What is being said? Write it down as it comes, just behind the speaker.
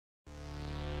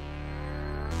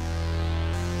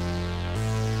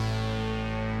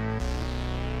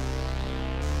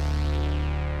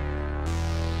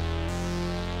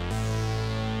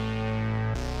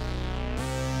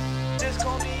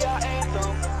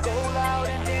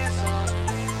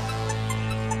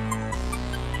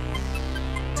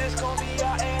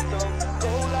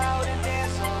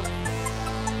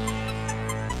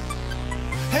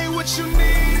what you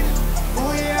need.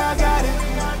 Oh yeah, I got it.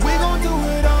 We gon' do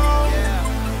it all.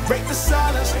 Break the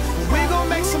silence. We gon'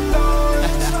 make some noise.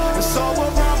 And solve our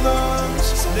problems.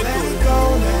 So let it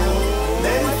go now.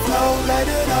 Let it flow. Let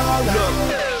it all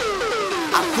out.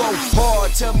 I go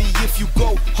hard, tell me if you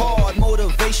go hard.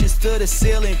 Motivations to the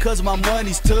ceiling, cause my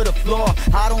money's to the floor.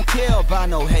 I don't care about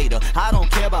no hater, I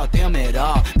don't care about them at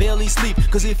all. Barely sleep,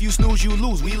 cause if you snooze, you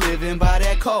lose. We living by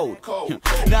that code.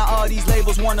 Now all these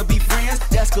labels wanna be friends,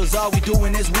 that's cause all we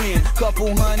doing is win. Couple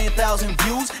 100,000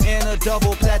 views and a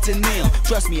double platinum.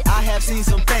 Trust me, I have seen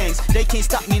some things, they can't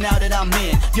stop me now that I'm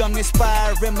in. Young,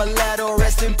 inspiring mulatto,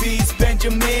 rest in peace,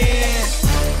 Benjamin.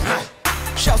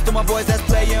 Shouts to my boys that's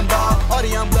playing ball. All the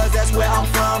young bloods, that's where I'm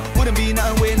from. Wouldn't be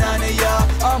nothing with none of y'all.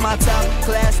 All my top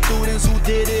class students who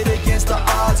did it against the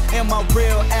odds. And my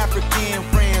real African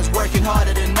friends working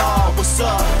harder than all. What's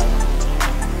up?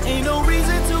 Ain't no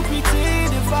reason to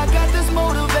pretend. If I got this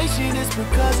motivation, it's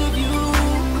because of you.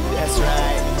 That's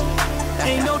right.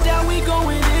 Ain't no doubt we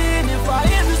going in. If I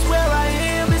am just where I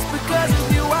am, it's because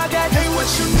of you. I got you. Hey, what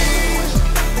you need?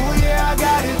 Oh yeah, I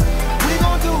got it. We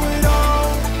gon' do it all.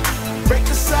 Break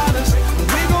the silence,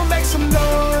 we gon' make some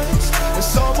noise and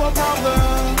solve our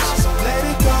problems. So let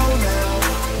it go now,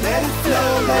 let it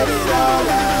flow, let it all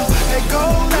out. Hey, go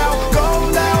loud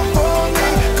for me,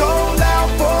 go loud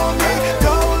for me,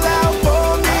 go loud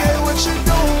for me. Hey, what you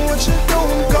doing, what you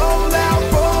doing? Go loud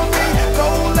for me, go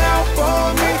loud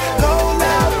for me, go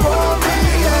loud for me.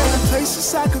 Yeah,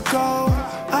 places I could go,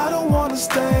 I don't wanna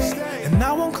stay. And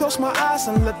I won't close my eyes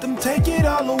and let them take it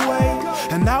all away.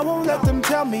 And I won't let them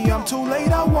tell me I'm too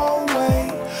late, I won't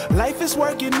wait. Life is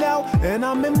working out and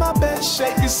I'm in my best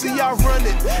shape. You see I run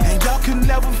it and y'all can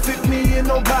never fit me in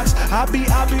no box. I be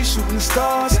shooting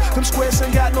stars, them squares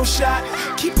ain't got no shot.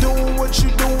 Keep doing what you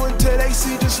doing till they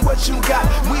see just what you got.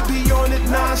 We be on it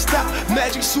non-stop,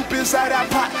 magic soup inside our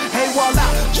pot. Hey, voila,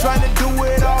 trying to do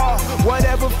it all,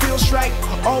 whatever feels right.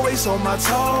 Always on my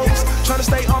toes, trying to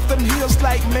stay off them heels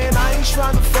like, man, I ain't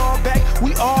trying to fall back.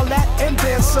 We all that and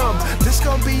then some. This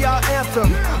gon' be our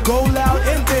anthem. Go loud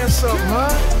and then some,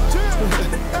 huh?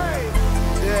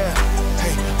 Yeah.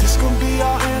 Hey, this gon' be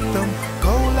our anthem.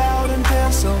 Go loud and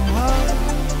then some, huh?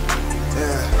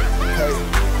 Yeah. Hey.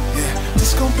 Yeah.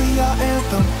 This gon' be our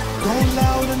anthem. Go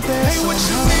loud and then some. Hey, what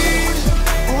you need?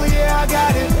 Oh yeah, I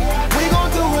got it. We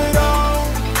gon' do it all.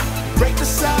 Break the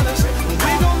silence.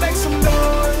 We gon' make some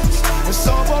noise and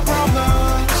solve our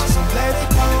problems. So let it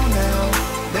go now.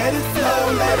 Let it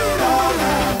flow, let it all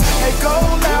out. Hey, go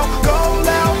loud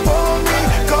for me,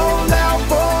 go loud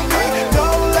for me, go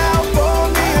loud for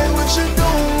me. Hey, what you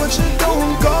doing, what you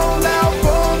doing? Go loud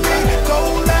for me, go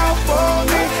loud for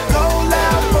me, go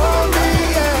loud for me,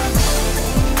 yeah.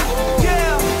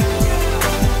 Yeah,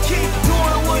 keep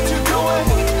doing what you're doing.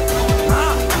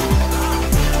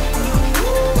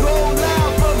 Go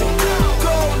loud for me,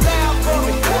 go loud for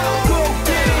me, go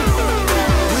get it.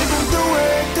 We gon'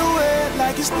 do it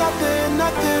like it's nothing,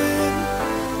 nothing.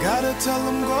 Gotta tell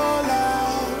them go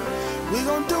loud. We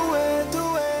gon' do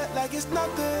it like it's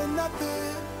nothing,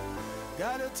 nothing.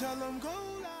 Gotta tell them go loud.